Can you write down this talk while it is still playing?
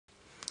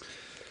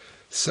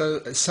So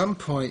at some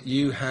point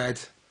you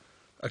had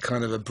a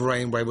kind of a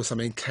brainwave or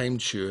something came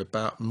to you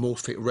about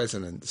morphic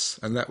resonance,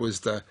 and that was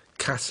the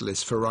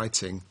catalyst for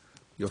writing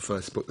your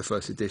first book, the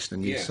first edition, A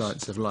New Yes.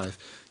 Science of Life.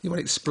 You want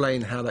to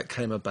explain how that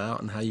came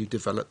about and how you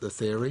developed the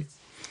theory?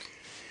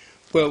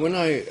 Well, when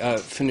I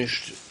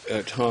finished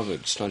at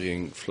Harvard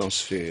studying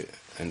philosophy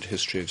and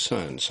history of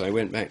science, I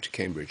went back to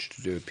Cambridge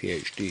to do a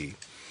Ph.D.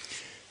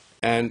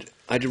 And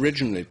I'd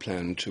originally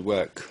planned to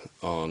work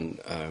on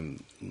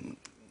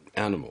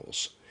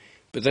animals.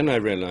 But then I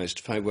realized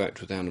if I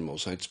worked with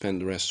animals, I'd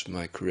spend the rest of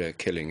my career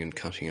killing and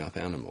cutting up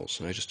animals,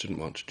 and I just didn't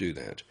want to do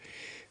that.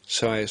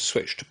 So I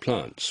switched to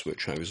plants,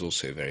 which I was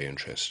also very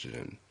interested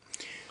in.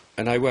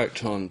 And I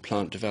worked on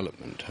plant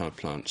development, how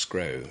plants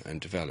grow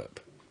and develop.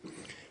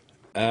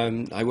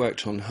 I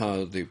worked on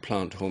how the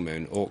plant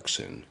hormone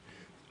auxin,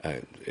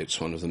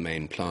 it's one of the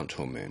main plant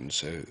hormones,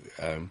 so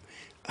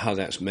how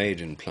that's made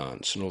in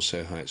plants and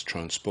also how it's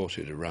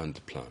transported around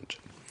the plant.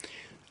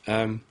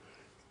 And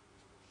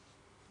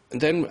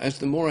then, as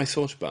the more I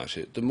thought about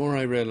it, the more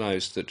I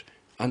realized that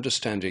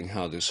understanding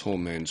how this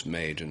hormone's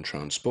made and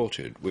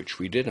transported, which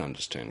we did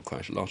understand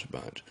quite a lot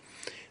about,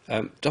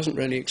 doesn't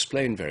really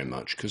explain very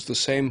much, because the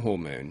same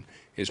hormone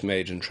is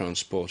made and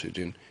transported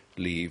in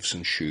leaves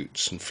and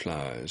shoots and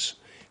flowers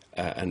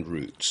and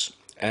roots.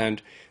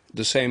 And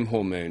the same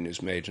hormone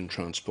is made and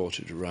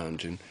transported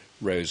around in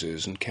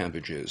roses and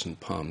cabbages and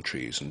palm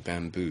trees and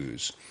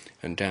bamboos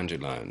and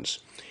dandelions.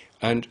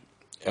 And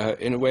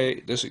in a way,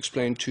 this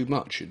explained too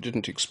much. It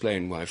didn't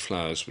explain why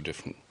flowers were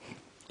different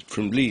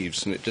from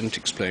leaves, and it didn't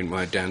explain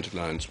why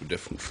dandelions were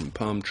different from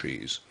palm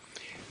trees,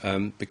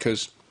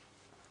 because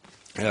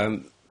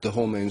the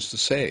hormone's the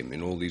same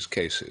in all these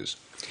cases.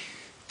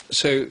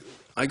 So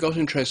I got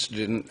interested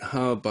in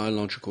how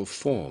biological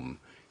form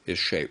is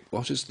shaped.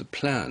 What is the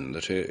plan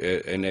that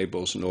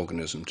enables an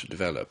organism to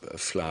develop a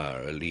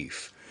flower, a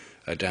leaf,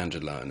 a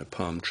dandelion, a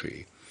palm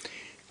tree?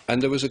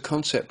 And there was a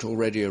concept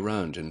already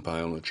around in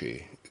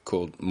biology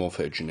called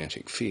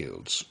morphogenetic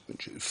fields,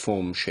 which are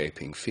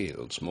form-shaping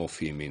fields.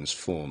 Morphe means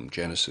form,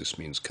 genesis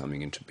means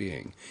coming into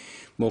being.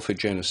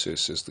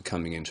 Morphogenesis is the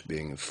coming into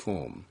being of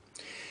form.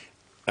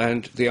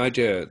 And the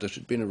idea that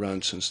had been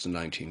around since the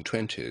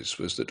 1920s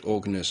was that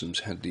organisms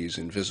had these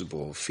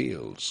invisible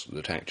fields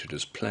that acted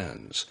as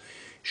plans,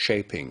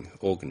 shaping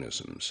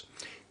organisms.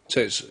 So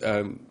it's,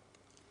 the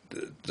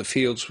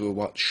fields were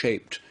what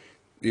shaped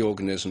the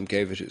organism,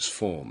 gave it its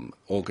form,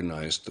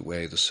 organized the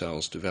way the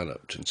cells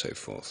developed, and so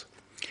forth.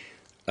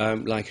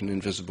 Like an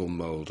invisible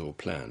mould or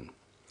plan.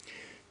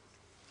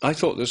 I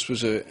thought this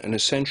was an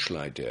essential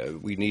idea.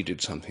 We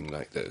needed something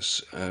like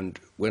this. And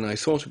when I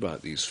thought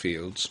about these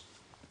fields,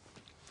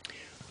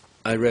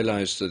 I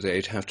realized that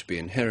they'd have to be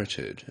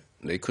inherited.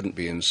 They couldn't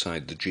be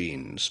inside the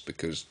genes,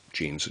 because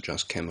genes are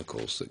just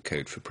chemicals that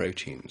code for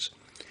proteins.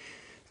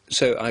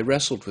 So I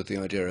wrestled with the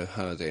idea of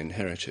how they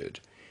inherited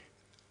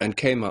and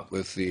came up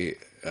with the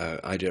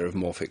idea of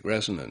morphic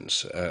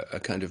resonance,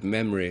 a kind of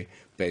memory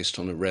based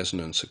on a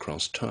resonance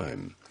across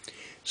time.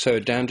 So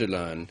a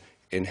dandelion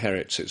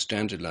inherits its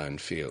dandelion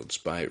fields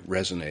by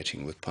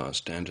resonating with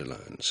past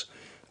dandelions.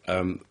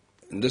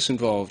 This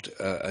involved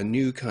a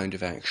new kind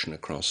of action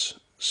across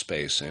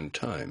space and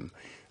time,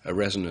 a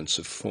resonance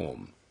of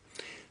form.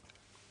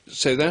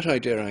 So that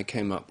idea I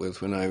came up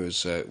with when I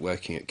was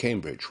working at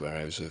Cambridge, where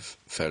I was a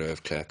fellow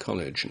of Clare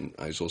College, and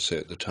I was also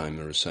at the time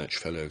a research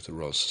fellow of the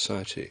Royal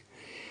Society.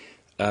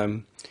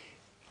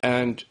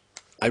 And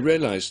I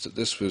realized that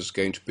this was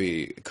going to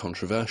be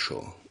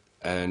controversial,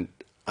 and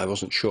I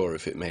wasn't sure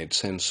if it made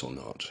sense or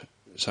not.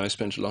 So I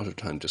spent a lot of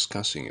time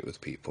discussing it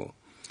with people.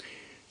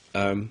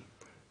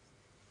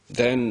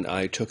 Then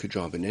I took a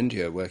job in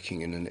India working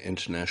in an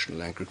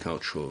international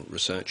agricultural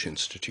research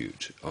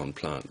institute on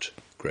plant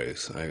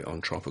growth,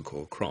 on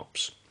tropical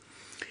crops.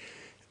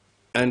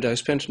 And I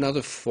spent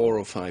another 4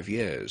 or 5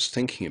 years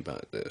thinking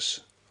about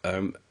this.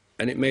 And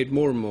it made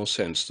more and more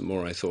sense the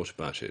more I thought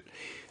about it,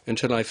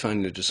 until I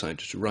finally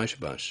decided to write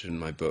about it in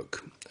my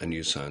book, A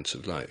New Science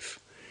of Life,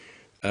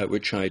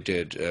 which I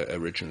did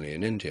originally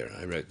in India.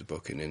 I wrote the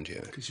book in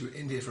India. Because you were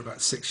in India for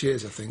about 6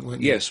 years, I think,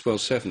 weren't you? Yes, well,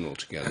 7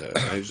 altogether.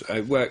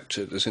 I worked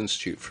at this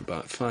institute for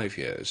about 5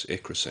 years,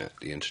 ICRISAT,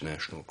 the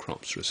International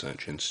Crops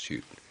Research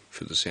Institute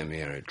for the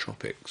Semi-Arid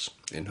Tropics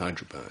in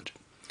Hyderabad.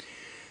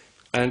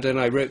 And then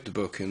I wrote the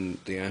book in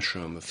the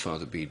ashram of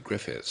Fr Bede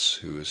Griffiths,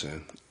 who was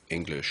an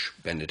English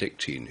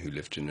Benedictine who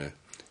lived in an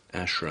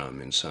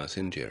ashram in South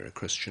India, a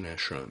Christian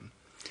ashram,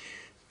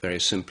 very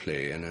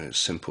simply in a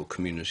simple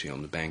community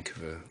on the bank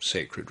of a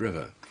sacred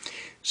river.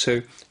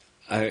 So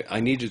I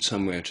needed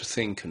somewhere to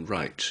think and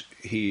write.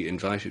 He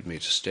invited me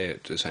to stay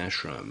at this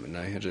ashram, and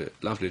I had a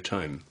lovely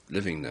time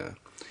living there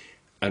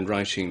and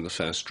writing the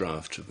first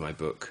draft of my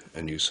book,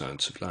 A New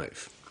Science of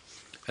Life.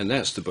 And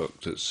that's the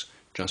book that's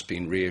just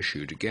been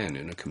reissued again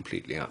in a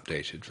completely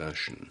updated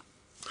version.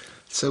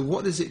 So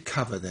what does it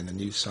cover then, A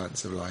New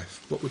Science of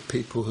Life? What would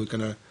people who are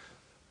going to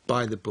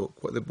buy the book,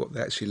 what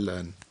they actually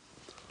learn?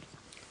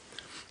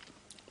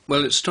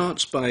 Well, it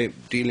starts by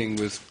dealing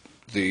with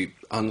the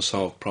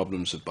unsolved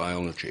problems of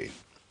biology.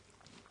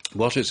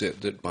 what is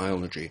it that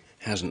biology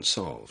hasn't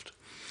solved?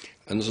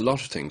 And there's a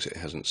lot of things it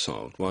hasn't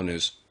solved. One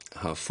is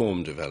how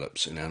form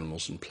develops in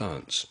animals and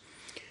plants.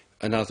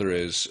 Another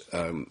is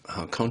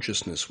how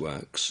consciousness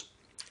works.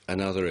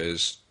 Another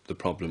is the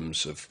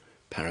problems of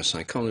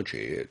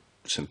parapsychology. It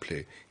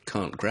simply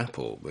can't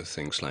grapple with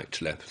things like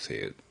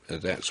telepathy.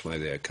 That's why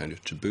they're kind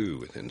of taboo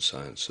within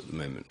science at the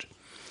moment.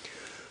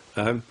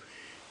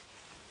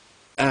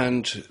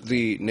 And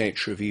the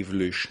nature of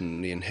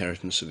evolution, the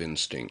inheritance of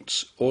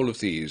instincts, all of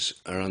these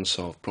are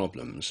unsolved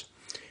problems.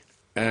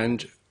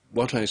 And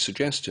what I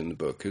suggest in the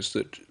book is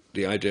that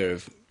the idea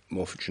of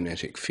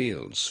morphogenetic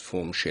fields,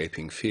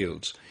 form-shaping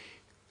fields,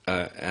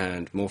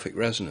 and morphic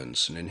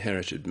resonance, an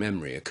inherited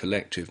memory, a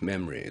collective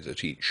memory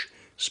that each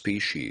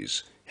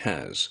species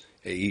has,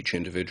 each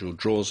individual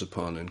draws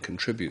upon and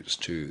contributes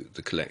to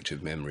the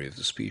collective memory of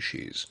the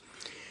species.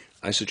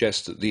 I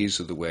suggest that these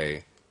are the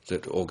way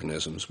that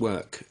organisms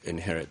work,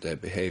 inherit their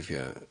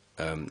behavior.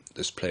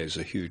 This plays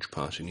a huge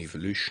part in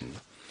evolution.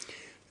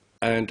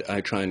 And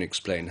I try and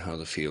explain how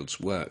the fields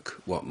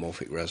work, what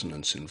morphic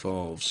resonance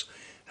involves,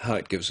 how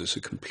it gives us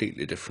a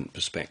completely different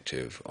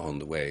perspective on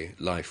the way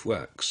life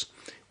works,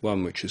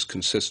 one which is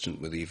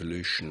consistent with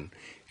evolution.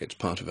 It's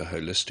part of a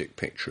holistic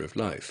picture of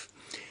life,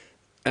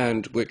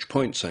 and which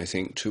points, I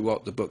think, to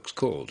what the book's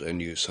called, A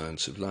New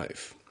Science of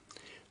Life.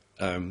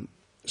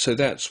 So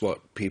that's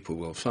what people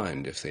will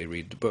find if they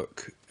read the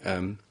book.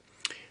 And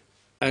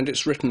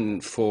it's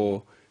written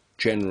for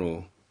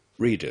general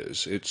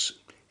readers. It's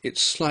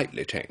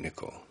slightly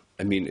technical.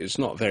 I mean, it's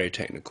not very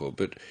technical,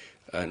 but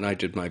and I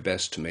did my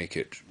best to make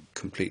it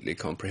completely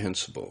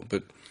comprehensible.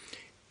 But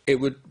it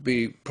would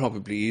be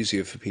probably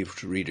easier for people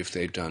to read if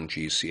they'd done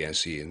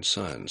GCSE in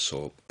science,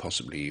 or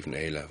possibly even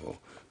A-level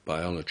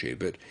biology.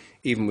 But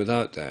even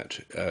without that,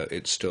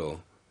 it's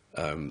still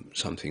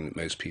something that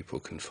most people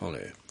can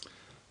follow.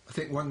 I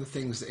think one of the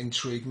things that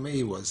intrigued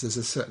me was there's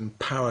a certain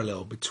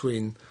parallel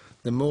between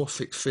the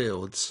morphic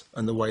fields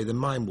and the way the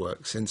mind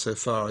works,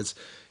 insofar as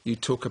you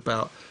talk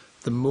about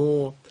the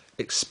more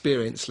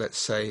experienced, let's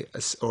say,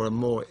 or a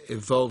more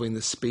evolving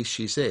the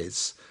species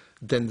is,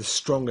 then the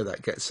stronger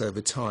that gets over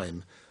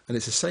time. And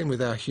it's the same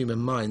with our human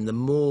mind. The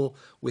more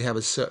we have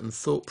a certain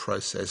thought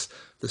process,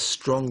 the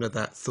stronger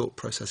that thought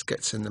process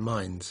gets in the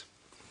mind.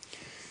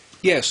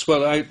 Yes,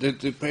 well,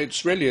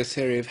 it's really a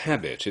theory of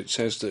habit. It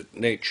says that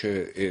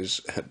nature is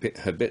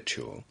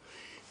habitual.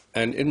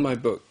 And in my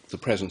book, The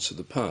Presence of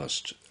the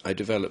Past, I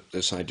developed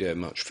this idea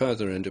much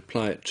further and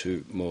apply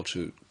it more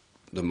to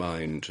the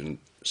mind and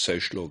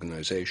social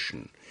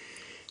organization.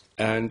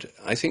 And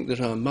I think that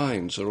our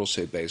minds are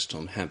also based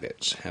on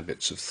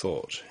habits of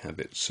thought,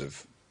 habits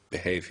of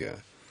behavior,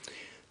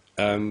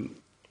 and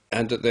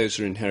that those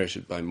are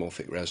inherited by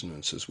morphic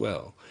resonance as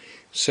well.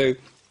 So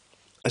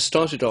I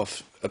started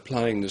off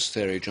applying this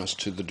theory just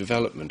to the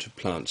development of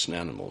plants and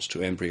animals,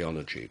 to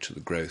embryology, to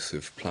the growth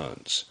of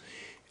plants,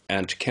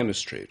 and to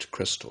chemistry, to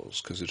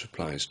crystals, because it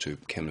applies to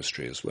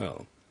chemistry as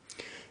well.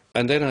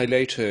 And then I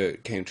later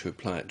came to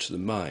apply it to the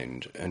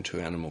mind and to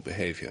animal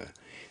behavior.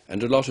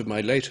 And a lot of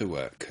my later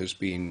work has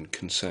been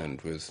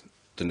concerned with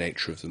the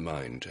nature of the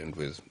mind and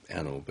with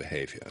animal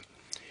behavior.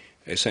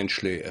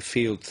 Essentially a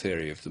field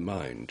theory of the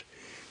mind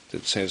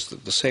that says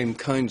that the same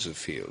kinds of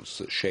fields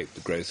that shape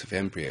the growth of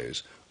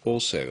embryos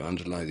also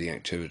underlie the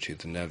activity of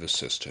the nervous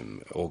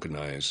system,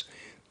 organize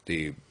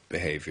the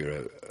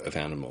behavior of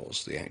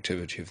animals, the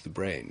activity of the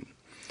brain.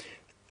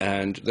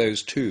 And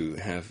those too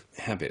have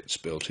habits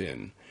built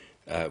in,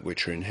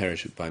 which are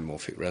inherited by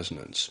morphic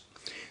resonance.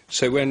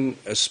 So when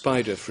a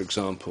spider, for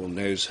example,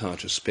 knows how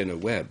to spin a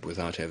web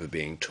without ever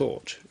being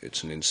taught,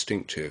 it's an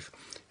instinctive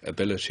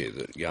ability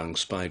that young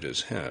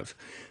spiders have.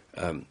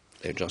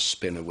 They just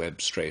spin a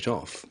web straight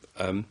off.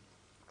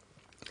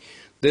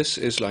 This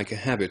is like a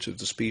habit of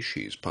the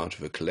species, part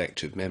of a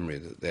collective memory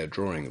that they're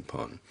drawing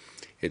upon.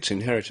 It's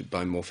inherited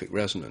by morphic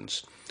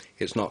resonance.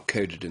 It's not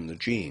coded in the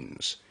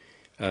genes.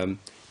 At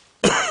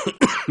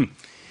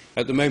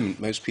the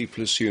moment, most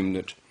people assume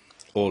that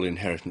all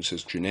inheritance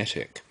is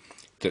genetic,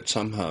 that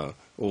somehow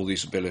all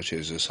these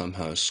abilities are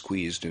somehow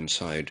squeezed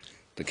inside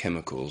the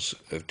chemicals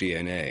of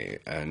DNA,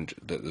 and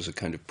that there's a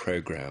kind of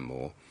program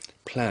or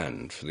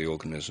plan for the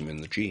organism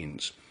in the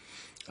genes.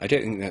 I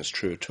don't think that's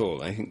true at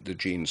all. I think the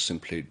genes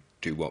simply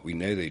do what we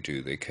know they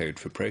do. They code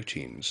for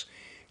proteins.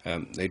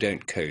 They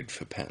don't code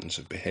for patterns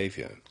of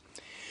behavior.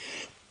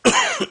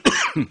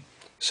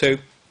 So,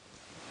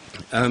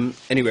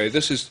 anyway,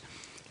 this is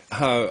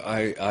how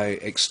I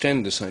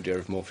extend this idea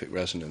of morphic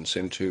resonance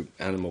into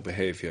animal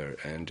behavior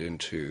and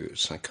into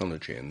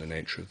psychology and the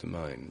nature of the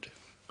mind.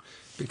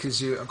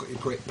 Because I've got a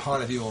great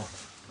part of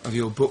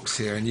your books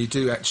here, and you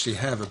do actually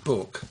have a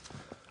book,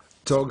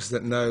 Dogs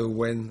That Know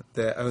When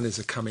Their Owners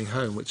Are Coming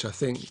Home, which I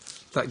think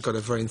that got a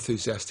very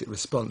enthusiastic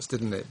response,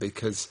 didn't it?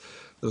 Because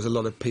there was a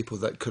lot of people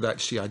that could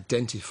actually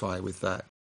identify with that.